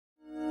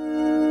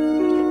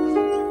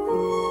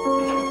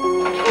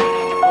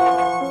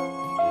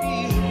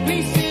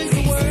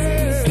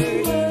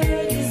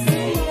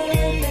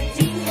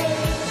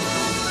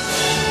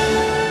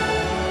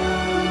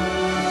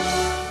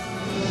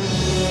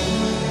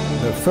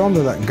The film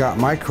that got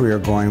my career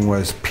going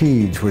was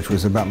Peach, which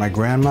was about my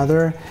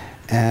grandmother,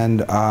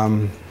 and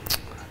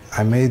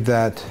I made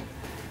that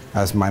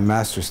as my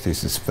master's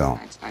thesis film.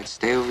 I'd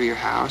stay over your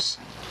house,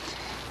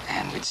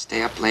 and we'd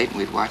stay up late, and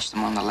we'd watch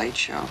them on The Late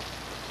Show.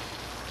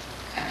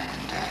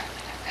 And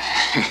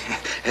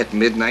at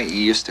midnight,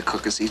 you used to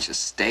cook us each a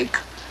steak,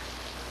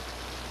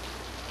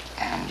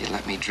 and you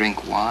let me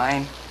drink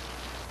wine,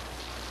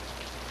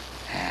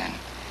 and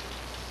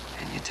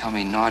you tell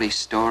me naughty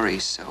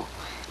stories so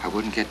I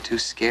wouldn't get too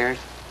scared.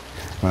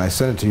 When I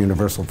sent it to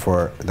Universal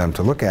for them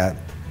to look at,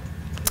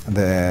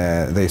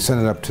 they sent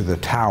it up to the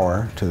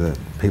tower, to the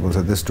people who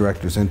said, this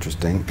director's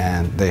interesting,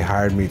 and they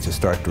hired me to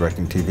start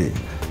directing TV.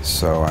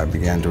 So I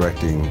began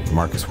directing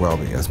Marcus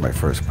Welby as my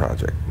first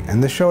project.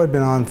 And the show had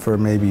been on for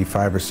maybe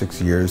 5 or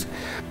 6 years.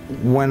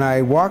 When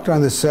I walked on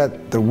the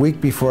set the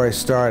week before I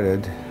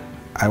started,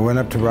 I went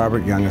up to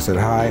Robert Young and said,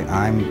 hi,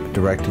 I'm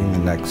directing the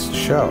next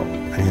show.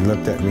 And he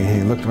looked at me,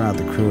 he looked around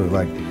at the crew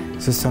like,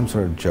 is this some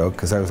sort of joke?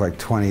 Because I was like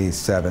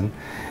 27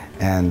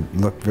 and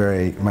looked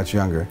very much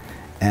younger.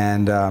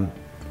 And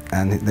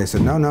they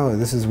said, no,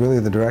 this is really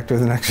the director of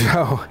the next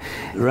show.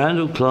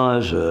 Randal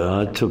Kleiser,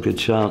 I took a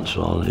chance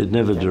on. He'd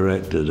never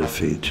directed a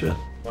feature,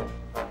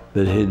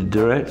 but he'd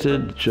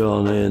directed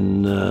John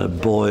in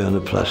Boy on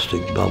a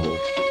Plastic Bubble.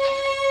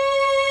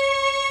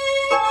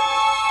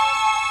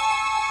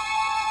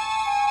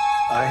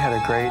 I had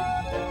a great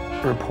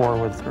rapport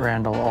with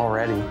Randal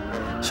already,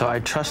 so I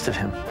trusted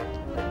him.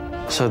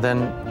 So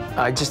then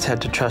I just had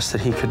to trust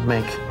that he could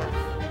make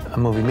a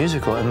movie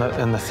musical,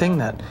 and the thing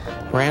that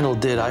Randal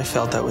did, I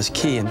felt that was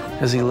key, and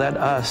as he let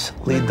us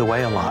lead the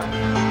way a lot.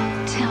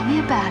 Tell me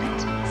about it,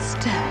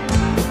 Stud.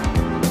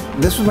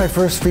 This was my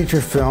first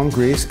feature film,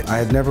 Grease. I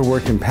had never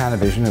worked in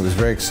Panavision. It was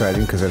very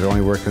exciting because I'd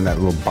only worked in that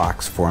little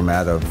box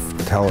format of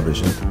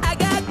television. I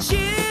got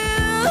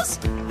chills,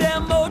 they're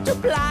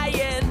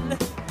multiplying,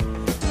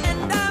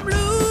 and I'm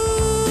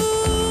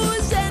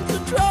losing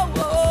control,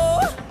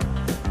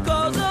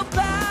 'cause the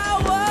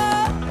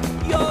power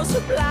you're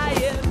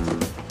supplying,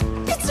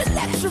 it's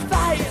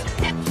electrifying.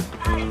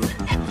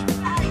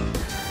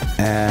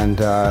 And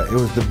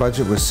the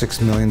budget was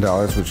 $6 million,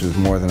 which was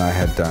more than I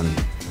had done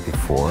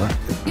before.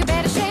 You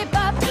better shape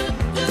up,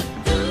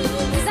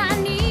 'cause I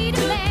need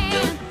a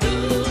man.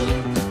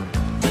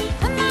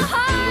 And my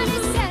heart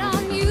is set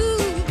on you.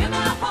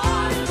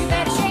 You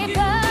better shape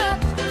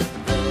up,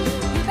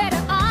 you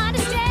better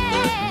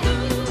understand.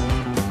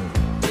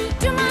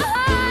 To my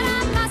heart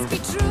I must be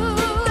true.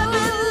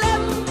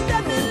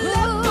 Nothing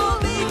left for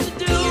me to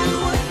do.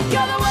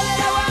 You're the one that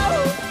I want.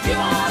 You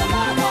are the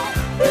one I want.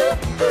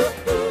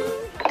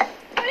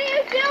 What are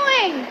you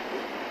doing?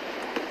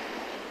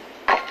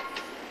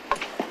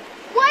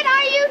 What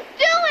are you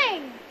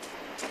doing?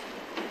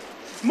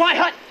 My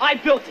hut, I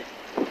built it.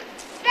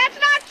 That's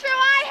not true.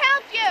 I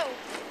helped you.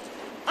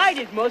 I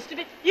did most of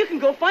it. You can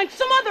go find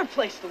some other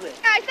place to live.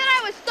 I said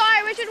I was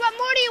sorry, Richard. What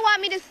more do you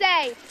want me to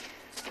say?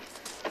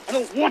 I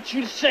don't want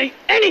you to say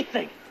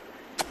anything.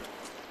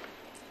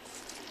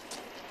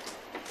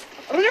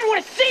 I don't ever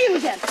want to see you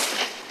again.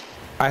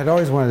 I had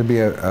always wanted to be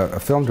a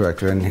film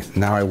director, and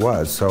now I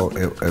was. So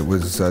it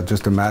was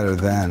just a matter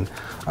then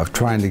of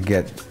trying to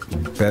get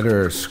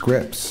better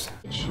scripts.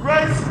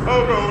 Rice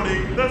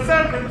a-rolling the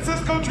San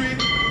Francisco tree.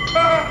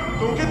 Ah,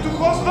 don't get too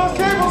close to those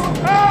cables.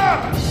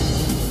 Ah!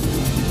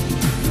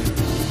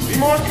 Be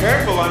more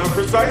careful, I'm a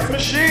precise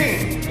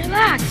machine.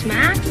 Relax,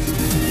 Max.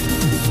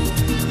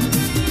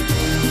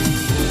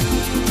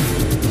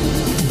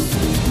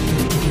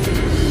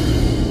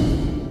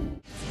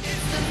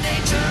 It's the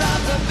nature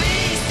of the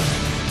beast.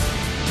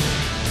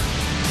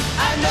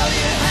 I know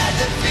you had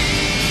to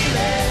feel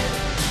it,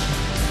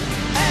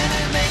 and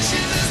it makes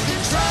you lose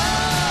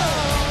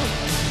control,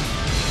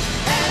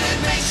 and it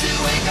makes you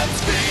wake up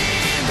screaming.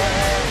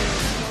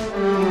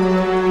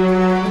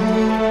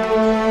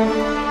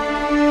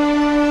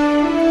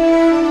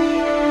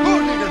 Pull,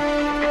 Deacon.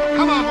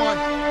 Come on, boy.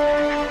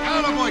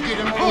 Atta boy,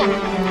 Deacon. Pull.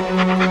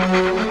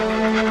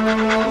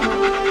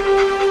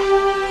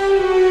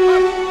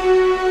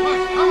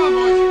 Come on,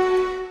 boys.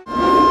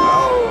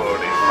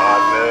 Howdy,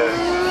 partner.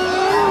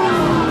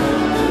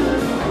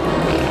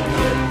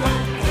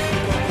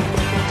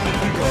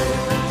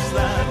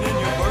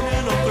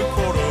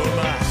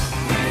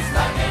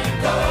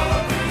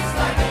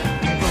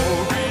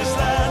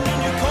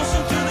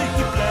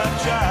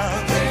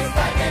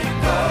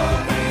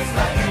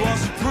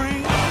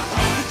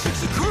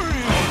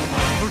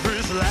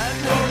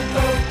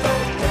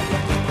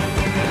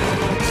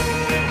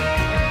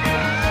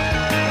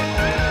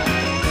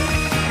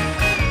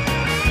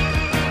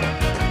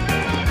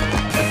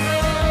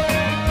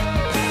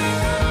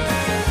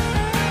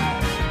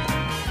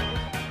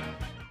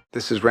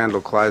 This is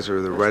Randal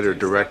Kleiser, the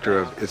writer-director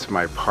of It's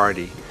My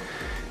Party,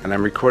 and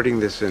I'm recording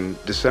this in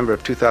December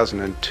of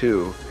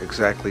 2002,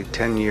 exactly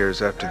 10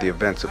 years after the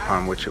events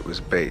upon which it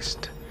was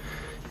based.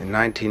 In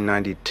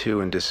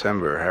 1992, in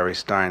December, Harry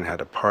Stein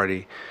had a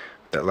party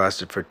that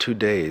lasted for 2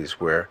 days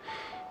where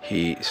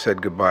he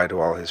said goodbye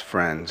to all his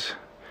friends,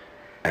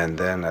 and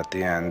then at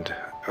the end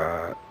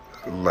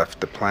left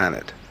the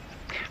planet.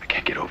 I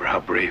can't get over how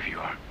brave you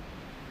are.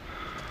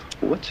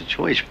 Well, what's the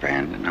choice,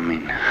 Brandon? I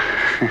mean,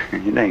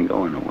 it ain't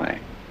going away.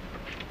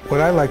 What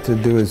I like to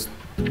do is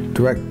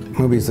direct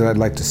movies that I'd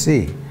like to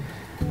see.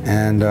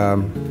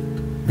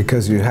 And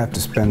because you have to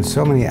spend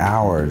so many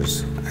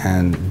hours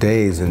and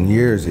days and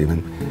years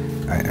even,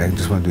 I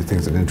just want to do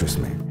things that interest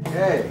me.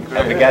 Hey,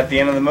 have we got the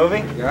end of the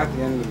movie? Got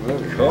the end of the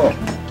movie. Cool.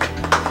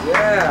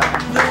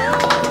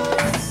 Yeah.